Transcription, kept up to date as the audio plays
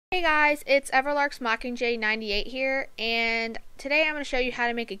Hey guys, it's Everlark's Mockingjay98 here, and today I'm going to show you how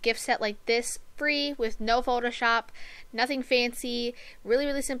to make a gift set like this free with no Photoshop, nothing fancy,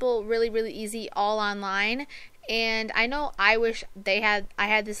 really simple, really easy, all online. And I know I wish I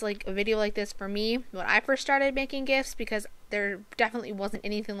had this like a video like this for me when I first started making gifts, because there definitely wasn't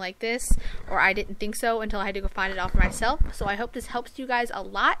anything like this, or I didn't think so until I had to go find it out for myself. So I hope this helps you guys a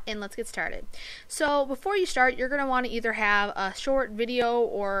lot, and let's get started. So before you start, you're going to want to either have a short video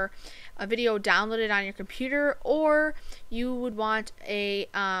or a video downloaded on your computer, or you would want a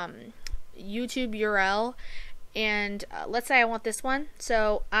YouTube URL. And let's say I want this one,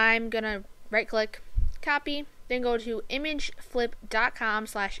 so I'm going to right click, copy, then go to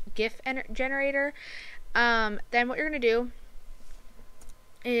imageflip.com/gif generator. Then what you're going to do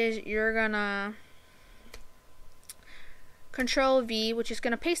is you're going to Control V, which is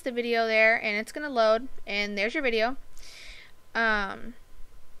going to paste the video there, and it's going to load, and there's your video.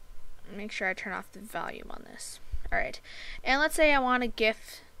 Make sure I turn off the volume on this. Alright, and let's say I want to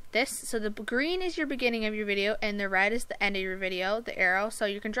GIF this. So the green is your beginning of your video, and the red is the end of your video, the arrow. So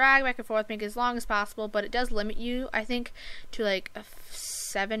you can drag back and forth, make it as long as possible, but it does limit you, I think, to like a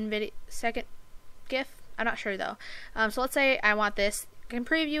 7-second GIF. I'm not sure though. So let's say I want this. I can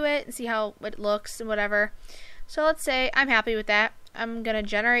preview it and see how it looks and whatever. So let's say I'm happy with that. I'm gonna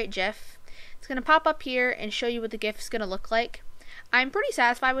generate GIF. It's gonna pop up here and show you what the GIF is gonna look like. I'm pretty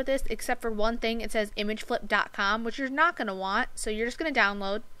satisfied with this, except for one thing. It says imageflip.com, which you're not gonna want. So you're just gonna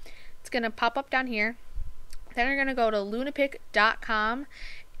download. It's gonna pop up down here. Then you're gonna go to lunapic.com,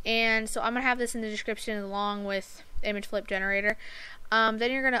 and so I'm gonna have this in the description along with imageflip generator.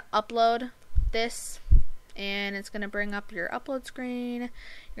 Then you're gonna upload this, and it's going to bring up your upload screen.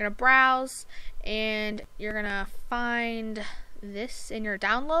 You're going to browse, and you're going to find this in your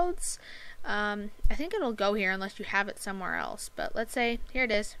downloads. I think it'll go here unless you have it somewhere else, but let's say here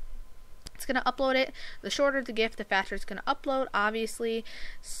it is. It's going to upload it. The shorter the GIF, the faster it's going to upload, obviously.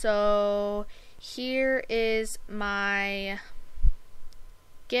 So here is my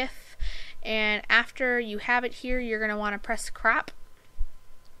GIF, and after you have it here, you're going to want to press crop.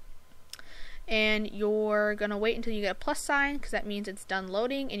 And you're gonna wait until you get a plus sign, because that means it's done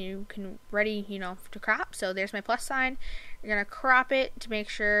loading and you can ready, to crop. So there's my plus sign. You're gonna crop it to make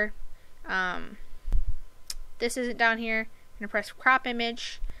sure this isn't down here. You're gonna press crop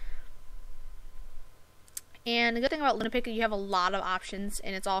image. And the good thing about Lunapic is you have a lot of options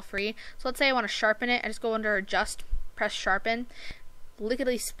and it's all free. So let's say I want to sharpen it. I just go under adjust, press sharpen,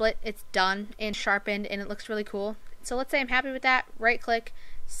 lickety split, it's done and sharpened, and it looks really cool. So let's say I'm happy with that. Right click,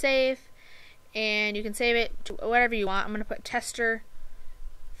 save. And you can save it to whatever you want. I'm going to put tester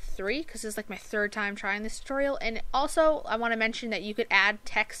 3 because this is like my third time trying this tutorial. And also I want to mention that you could add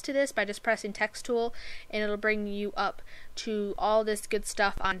text to this by just pressing text tool, and it'll bring you up to all this good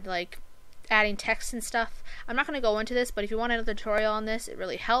stuff on like adding text and stuff. I'm not going to go into this, but if you want another tutorial on this, it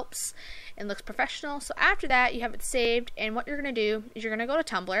really helps and looks professional. So after that, you have it saved, and what you're going to do is you're going to go to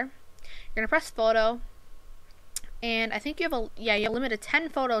Tumblr. You're going to press photo. And I think you have you have a limit of 10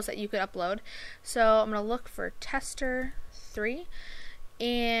 photos that you could upload. So I'm going to look for tester 3.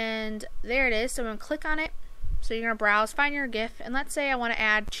 And there it is. So I'm going to click on it. So you're going to browse, find your GIF. And let's say I want to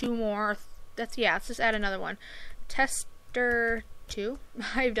add 2 more. Let's just add another one. Tester 2.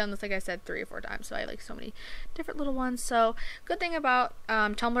 I've done this, like I said, 3 or 4 times. So I have like so many different little ones. So good thing about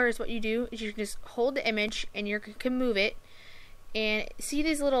Tumblr is what you do is you can just hold the image and you can move it. And see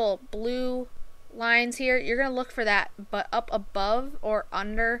these little blue lines here? You're going to look for that, but up above or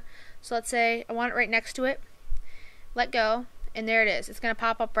under. So let's say I want it right next to it. Let go, and there it is. It's going to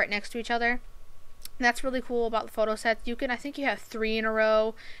pop up right next to each other. And that's really cool about the photo sets. You can, I think you have 3 in a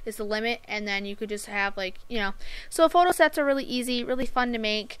row is the limit, and then you could just have like, So photo sets are really easy, really fun to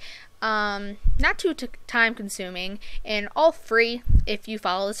make. Not too time consuming, and all free if you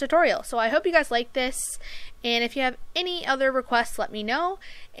follow this tutorial. So I hope you guys like this, and if you have any other requests, let me know,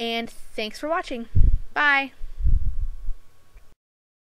 and thanks for watching. Bye.